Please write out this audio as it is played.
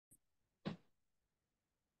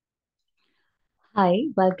Hi,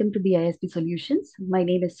 welcome to BISP Solutions. My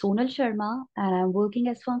name is Sonal Sharma and I'm working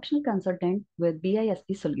as functional consultant with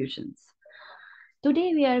BISP Solutions.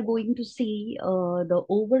 Today we are going to see the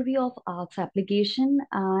overview of ARCS application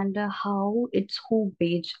and how its home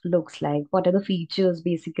page looks like. What are the features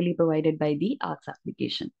basically provided by the ARCS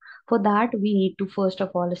application? For that, we need to first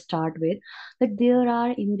of all start with that there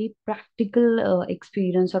are in the practical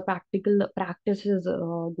experience or practical practices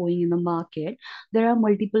going in the market. There are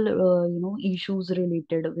multiple issues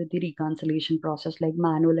related with the reconciliation process like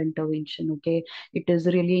manual intervention. Okay, it is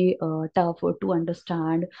really tough to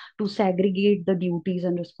understand to segregate the duties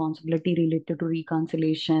and responsibility related to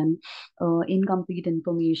reconciliation, incomplete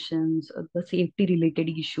informations, the safety related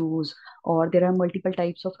issues, or there are multiple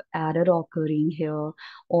types of error occurring here,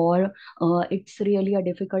 or it's really a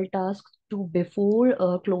difficult task to before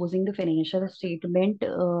closing the financial statement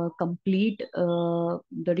complete the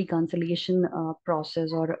reconciliation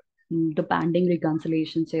process or the pending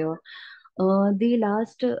reconciliations here. The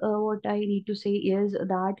last, what I need to say is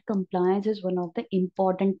that compliance is one of the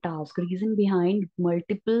important tasks. Reason behind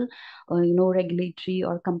multiple, regulatory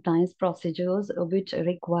or compliance procedures which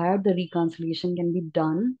require the reconciliation can be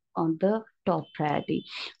done on the top priority.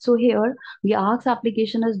 So here, the ARCS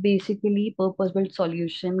application is basically purpose-built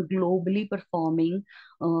solution, globally performing,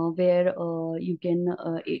 where you can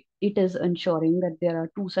it is ensuring that there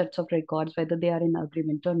are two sets of records, whether they are in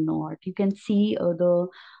agreement or not. You can see the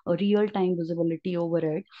real-time visibility over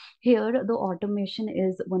it. Here, the automation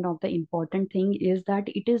is one of the important thing is that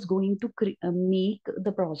it is going to make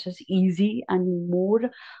the process easy and more,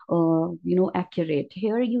 accurate.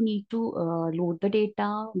 Here, you need to load the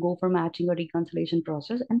data, go for matching or reconciliation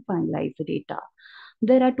process, and finalize the data.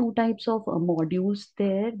 There are two types of modules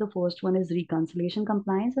there. The first one is reconciliation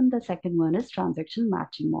compliance, and the second one is transaction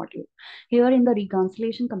matching module. Here in the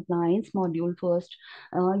reconciliation compliance module, first,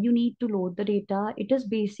 you need to load the data. It is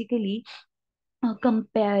basically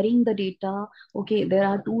comparing the data. Okay, there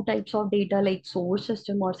are two types of data like source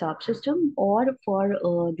system or subsystem, or for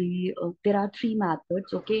there are three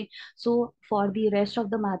methods. Okay, so for the rest of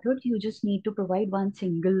the methods, you just need to provide one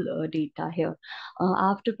single data here.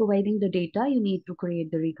 After providing the data, you need to create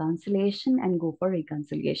the reconciliation and go for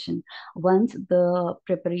reconciliation. Once the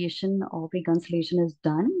preparation of reconciliation is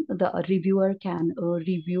done, the reviewer can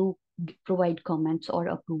review, provide comments, or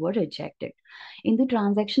approve or reject it. In the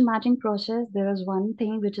transaction matching process, there is one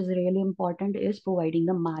thing which is really important is providing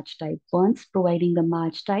the match type. Once providing the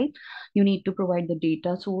match type, you need to provide the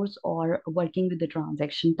data source or working with the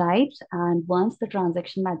transaction types. And once the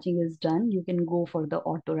transaction matching is done, you can go for the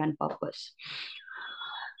auto run purpose.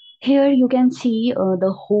 Here you can see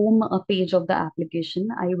the home page of the application.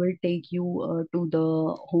 I will take you to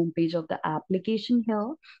the home page of the application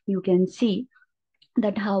here. You can see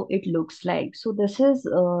that how it looks like. So this is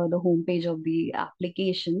the home page of the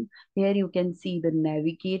application. Here you can see the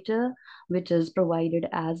navigator, which is provided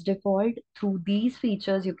as default. Through these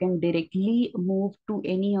features, you can directly move to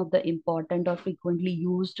any of the important or frequently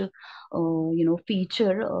used,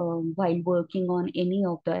 feature while working on any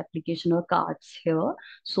of the application or cards here.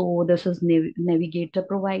 So this is navigator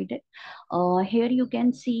provided. Here you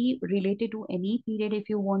can see related to any period if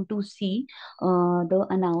you want to see the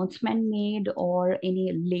announcement made or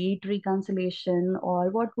any late reconciliation,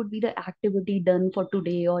 or what would be the activity done for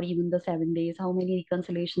today or even the 7 days, how many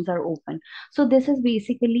reconciliations are open. So this is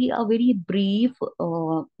basically a very brief,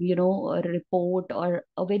 a report or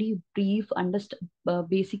a very brief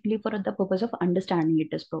basically for the purpose of understanding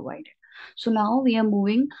it is provided. So now we are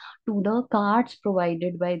moving to the cards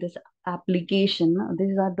provided by this application.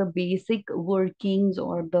 These are the basic workings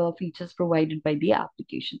or the features provided by the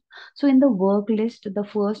application. So in the work list, the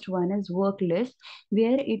first one is work list,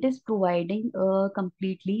 where it is providing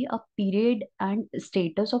completely a period and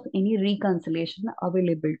status of any reconciliation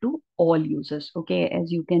available to all users. Okay,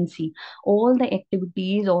 as you can see, all the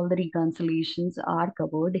activities, all the reconciliations are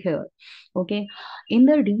covered here. Okay, in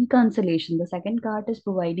the reconciliation, the second card is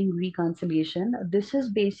providing reconciliation. This is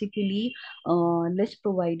basically list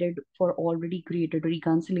provided for already created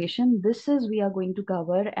reconciliation. This is we are going to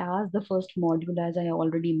cover as the first module, as I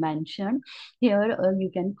already mentioned. Here you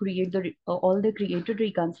can create the all the created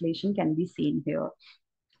reconciliation can be seen here.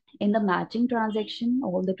 In the matching transaction,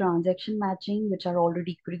 all the transaction matching which are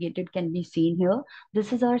already created can be seen here.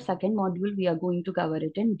 This is our second module. We are going to cover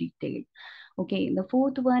it in detail. Okay, the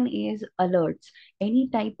fourth one is alerts. Any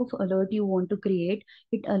type of alert you want to create,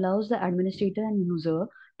 it allows the administrator and user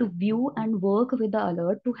to view and work with the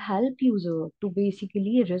alert to help user to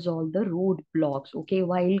basically resolve the roadblocks, okay,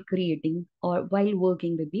 while creating or while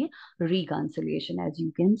working with the reconciliation, as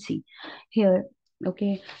you can see here.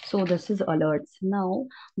 Okay, so this is alerts. Now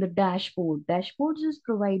the dashboards is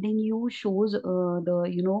providing you, shows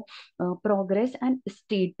the progress and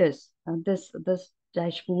status. This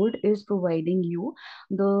dashboard is providing you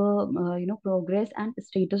the progress and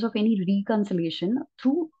status of any reconciliation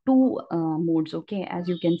through two modes. Okay, as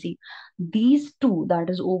you can see, these two, that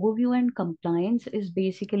is overview and compliance, is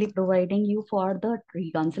basically providing you for the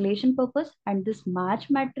reconciliation purpose, and this match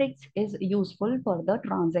matrix is useful for the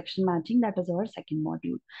transaction matching, that is our second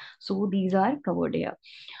module. So these are covered here.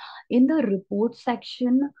 In the report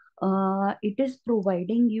section, it is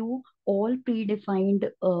providing you all predefined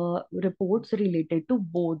reports related to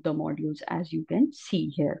both the modules, as you can see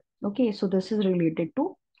here. Okay, so this is related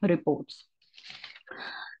to reports.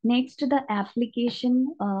 Next, the application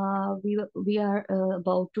we are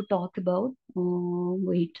about to talk about.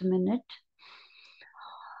 Wait a minute.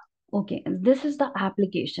 Okay, this is the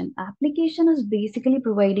application. Application is basically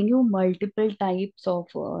providing you multiple types of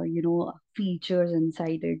features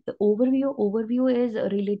inside it. The overview is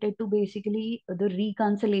related to basically the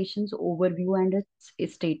reconciliations overview and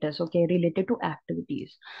its status. Okay, related to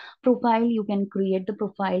activities. Profile, you can create the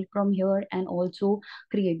profile from here and also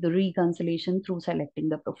create the reconciliation through selecting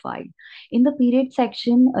the profile. In the period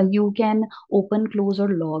section, you can open, close, or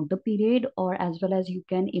log the period, or as well as you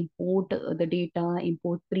can import the data,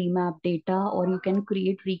 import pre-map data, or you can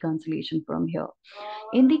create reconciliation from here.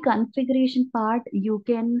 In the configuration part, you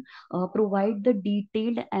can provide the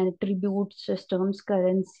detailed attributes, systems,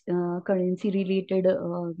 currency related,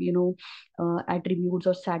 attributes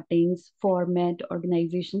or settings, format,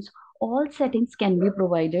 organizations. All settings can be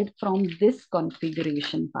provided from this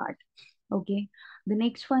configuration part. Okay, the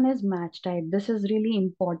next one is match type. This is really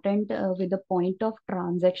important with the point of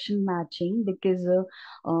transaction matching, because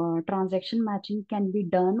transaction matching can be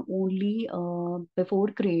done only before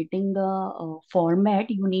creating the format.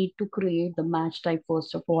 You need to create the match type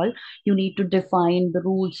first of all. You need to define the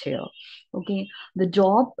rules here. Okay, the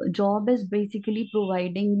job is basically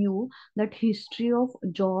providing you that history of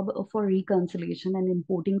job for reconciliation and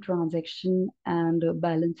importing transaction and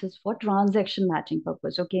balances for transaction matching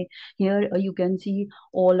purpose. Okay, here you can see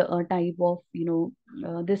all type of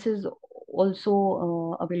this is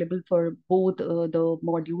also available for both the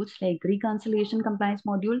modules, like reconciliation compliance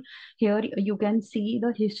module. Here you can see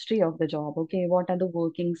the history of the job. Okay, what are the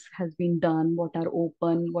workings has been done, what are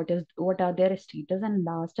open, what are their status and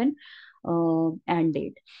last and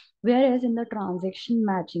date. Whereas in the transaction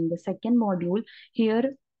matching, the second module,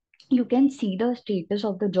 here you can see the status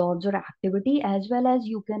of the jobs or activity, as well as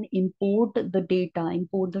you can import the data,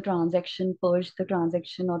 import the transaction, purge the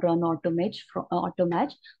transaction, or run auto match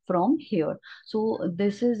from here. So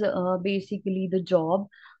this is basically the job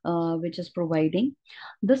which is providing.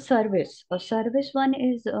 The service, a service one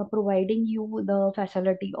is providing you the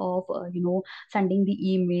facility of sending the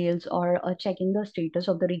emails, or checking the status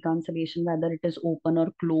of the reconciliation, whether it is open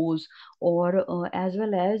or closed, or as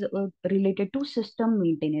well as related to system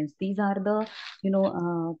maintenance. These are the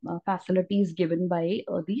facilities given by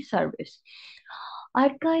the service.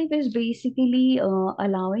 Archive is basically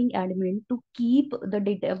allowing admin to keep the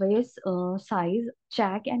database size,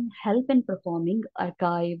 check, and help in performing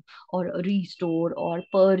archive or restore or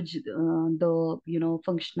purge the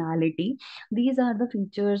functionality. These are the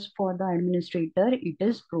features for the administrator it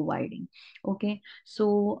is providing. Okay,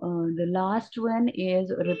 so the last one is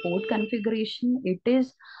report configuration. It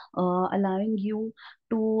is allowing you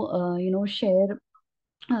to share,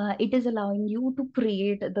 it is allowing you to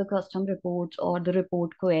create the custom reports or the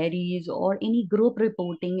report queries or any group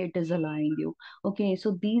reporting. It is allowing you. Okay,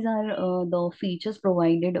 so these are the features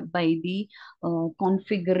provided by the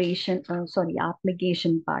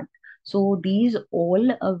application part. So these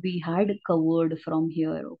all we had covered from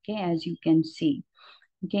here. Okay, as you can see.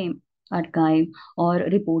 Okay, archive or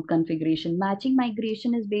report configuration. Matching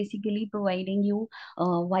migration is basically providing you,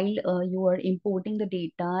 while you are importing the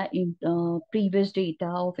data in previous data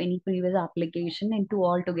of any previous application into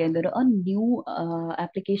altogether a new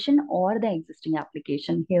application or the existing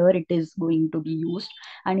application. Here it is going to be used,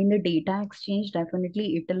 and in the data exchange,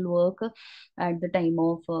 definitely it will work at the time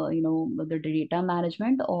of the data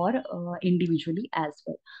management, or individually as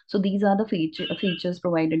well. So these are the features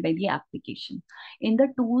provided by the application. In the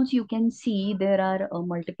tools, you can can see there are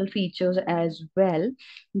multiple features as well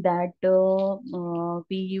that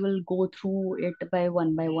we will go through it by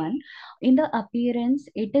one. In the appearance,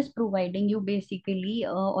 it is providing you basically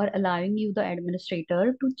or allowing you the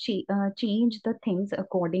administrator to change the things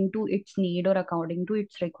according to its need or according to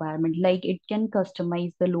its requirement. Like it can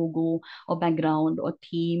customize the logo or background or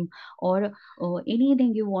theme or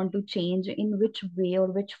anything you want to change, in which way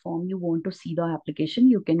or which form you want to see the application,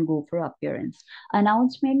 you can go for appearance.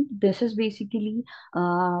 Announcement, this is basically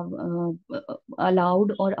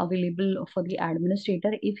allowed or available for the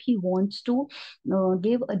administrator if he wants to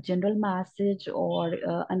give a general message or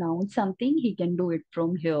announce something, he can do it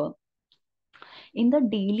from here. In the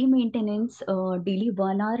daily maintenance, daily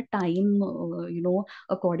 1 hour time,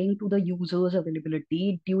 according to the user's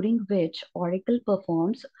availability, during which Oracle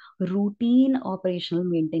performs routine operational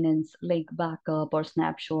maintenance like backup or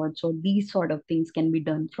snapshots, or these sort of things can be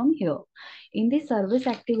done from here. In the service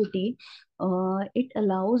activity, it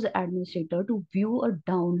allows administrator to view or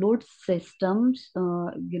download system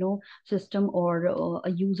or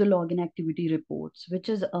a user login activity reports, which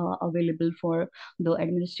is available for the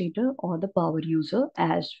administrator or the power user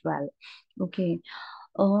as well. Okay.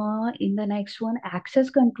 In the next one, access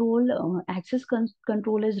control.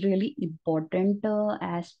 Control is really important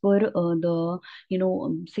as per the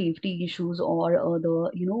safety issues or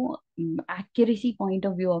the accuracy point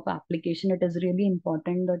of view of application. It is really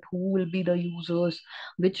important that who will be the users,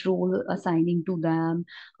 which role assigning to them,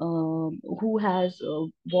 who has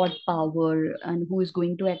what power, and who is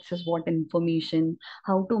going to access what information,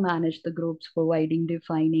 how to manage the groups, providing,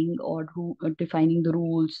 defining, or who defining the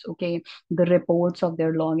rules. Okay, the reports of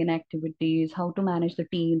their login activities, how to manage the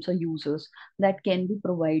teams or users, that can be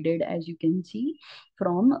provided, as you can see,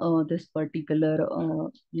 from this particular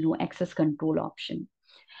access control option.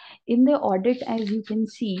 In the audit, as you can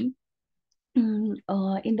see, in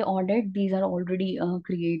the audit, these are already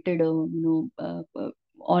created,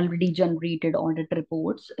 already generated audit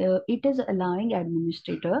reports. It is allowing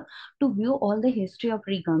administrator to view all the history of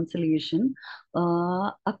reconciliation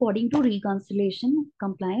according to reconciliation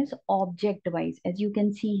compliance object wise. As you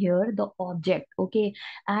can see here, the object, okay,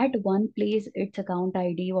 at one place, its account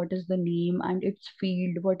ID, what is the name and its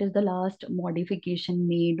field, what is the last modification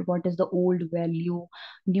made, what is the old value,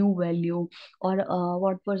 new value, or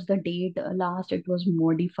what was the date last it was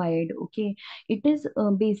modified. Okay, it is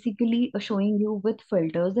basically showing you with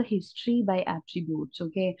filters the history by attributes.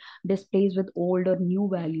 Okay, displays with old or new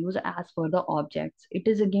values as per the objects. It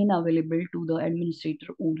is again available to the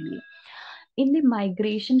administrator only. In the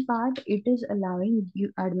migration part, it is allowing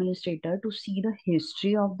you administrator to see the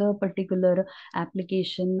history of the particular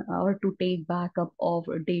application, or to take backup of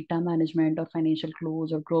data management or financial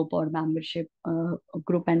close or group or membership,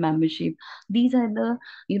 group and membership. These are the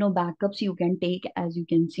backups you can take, as you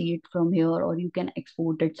can see it from here, or you can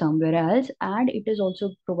export it somewhere else. And it is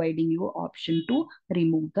also providing you option to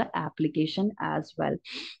remove the application as well.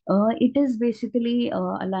 It is basically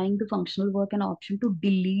allowing the functional work an option to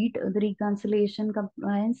delete the reconciliation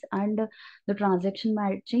compliance and the transaction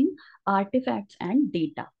matching artifacts and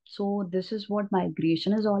data. So this is what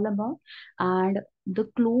migration is all about. And the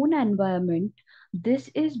clone environment, this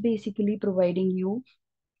is basically providing you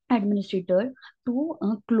administrator to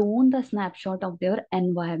clone the snapshot of their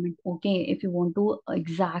environment. Okay, if you want to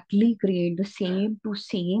exactly create the same to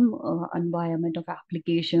same environment of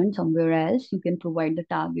application somewhere else, you can provide the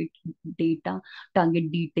target data,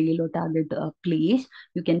 target detail, or target place.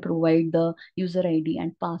 You can provide the user ID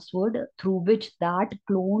and password through which that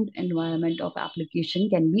cloned environment of application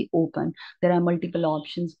can be opened. There are multiple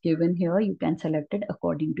options given here, you can select it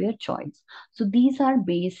according to your choice. So these are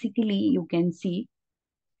basically, you can see,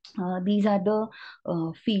 these are the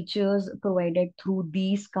features provided through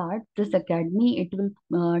these cards. This academy, it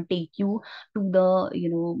will take you to the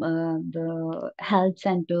the health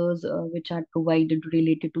centers which are provided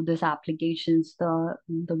related to this applications. The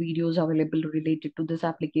videos available related to this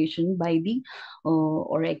application by the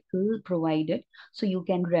Oracle provided, so you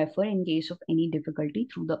can refer in case of any difficulty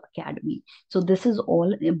through the academy. So this is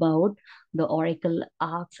all about the Oracle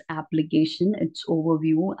ARCS application, its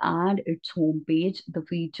overview and its homepage, the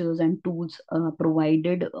features and tools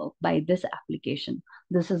provided by this application.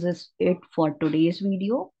 This is it for today's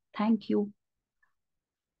video. Thank you.